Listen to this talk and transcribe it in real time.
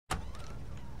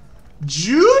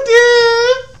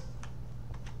Judith!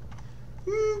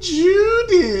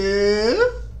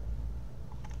 Judith!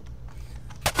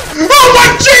 Oh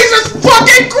my Jesus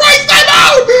fucking Christ, I'm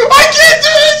out! I can't do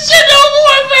this shit no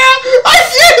more, man! I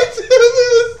can't do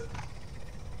this!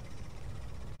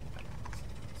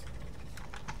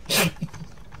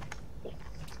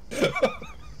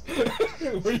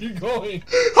 Where are you going?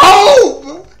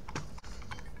 Home!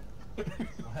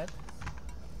 What?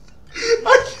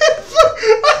 I can't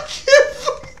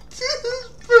fucking do this,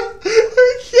 bro!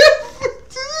 I can't fucking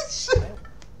do this shit!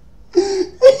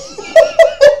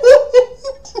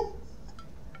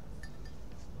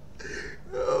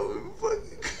 Oh,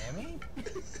 fucking... Sammy?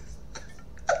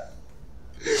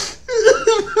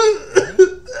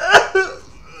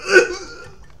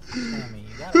 Sammy,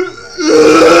 you gotta come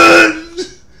back.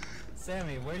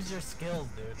 Sammy, where's your skills,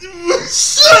 dude?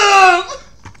 Sam!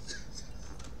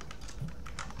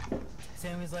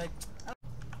 Sammy's like, I'm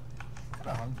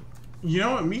kinda hungry. You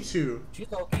know what? Me too.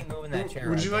 She's okay moving that chair.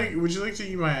 Would you like to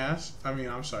eat my ass? I mean,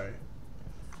 I'm sorry.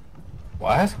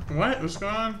 What? What? What's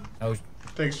going on? No,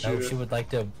 Thanks, Judith. no, she would like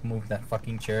to move that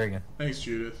fucking chair again. Thanks,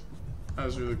 Judith. That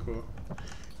was really cool.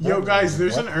 Yo, guys,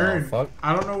 there's an urn. Fuck?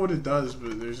 I don't know what it does,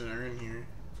 but there's an urn here.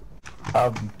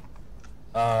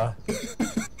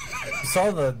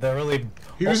 Saw the really.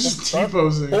 He was just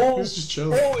T-posing. Oh, he was just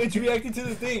chilling. Oh, it's reacting to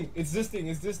the thing. It's this thing.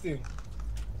 It's this thing.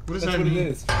 What does That's that what mean? it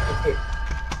is. Okay.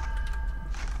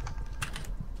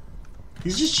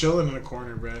 He's just chilling in a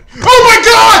corner, bro. Oh my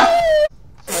god!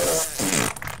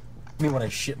 Me when I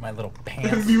shit my little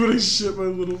pants. Me when I shit my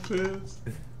little pants.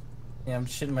 Yeah, I'm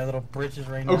shitting my little britches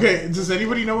right now. Okay, does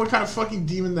anybody know what kind of fucking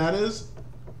demon that is?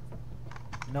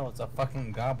 No, it's a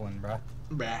fucking goblin, bruh.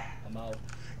 Bah. I'm out.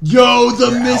 Yo, the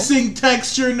You're missing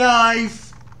texture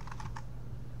knife!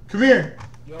 Come here.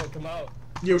 Yo, come out.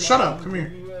 Yo, shut up. Come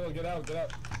here. Get out, get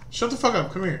out. Shut the fuck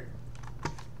up. Come here.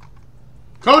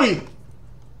 Cody!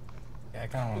 Yeah, I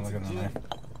kinda wanna look at the knife.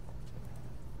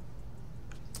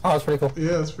 Oh, that's pretty cool.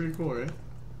 Yeah, that's pretty cool, right?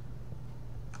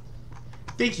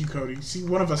 Thank you, Cody. See,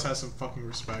 one of us has some fucking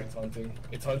respect. It's hunting.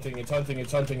 It's hunting. It's hunting.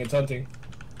 It's hunting. It's hunting.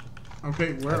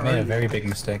 Okay, where I are made you? a very big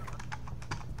mistake.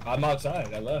 I'm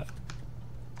outside. I left.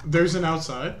 There's an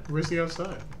outside. Where's the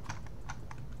outside?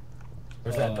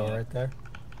 Where's that door right there?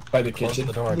 By the Close kitchen.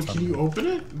 the door. Well, It's can you open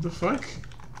it? The fuck?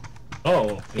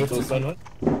 Oh, It's it's done.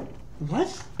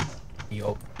 What? You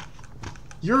open.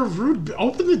 You're a rude.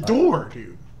 Open the door,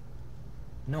 dude.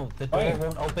 No, the door Fine.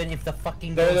 won't open if the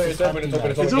fucking There, ghost there, is it's open, hunting it's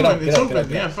open, us. It's Get open. out, It's get out, open. get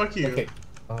out. Yeah, fuck you.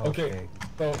 Okay.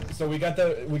 Okay. So we got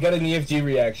an EFG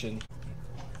reaction.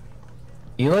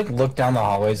 You like look down the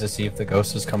hallways to see if the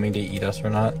ghost is coming to eat us or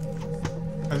not.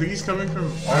 I think he's coming from. I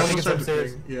I think almost it's heard the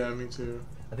upstairs. thing. Yeah, me too.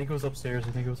 I think it was upstairs.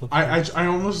 I think it was upstairs. I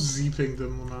almost Z-pinged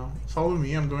him now. Follow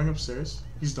me. I'm going upstairs.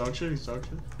 He's dog shit. He's dog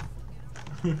shit.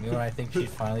 You know what I think she's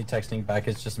finally texting back?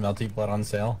 It's just melty blood on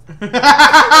sale.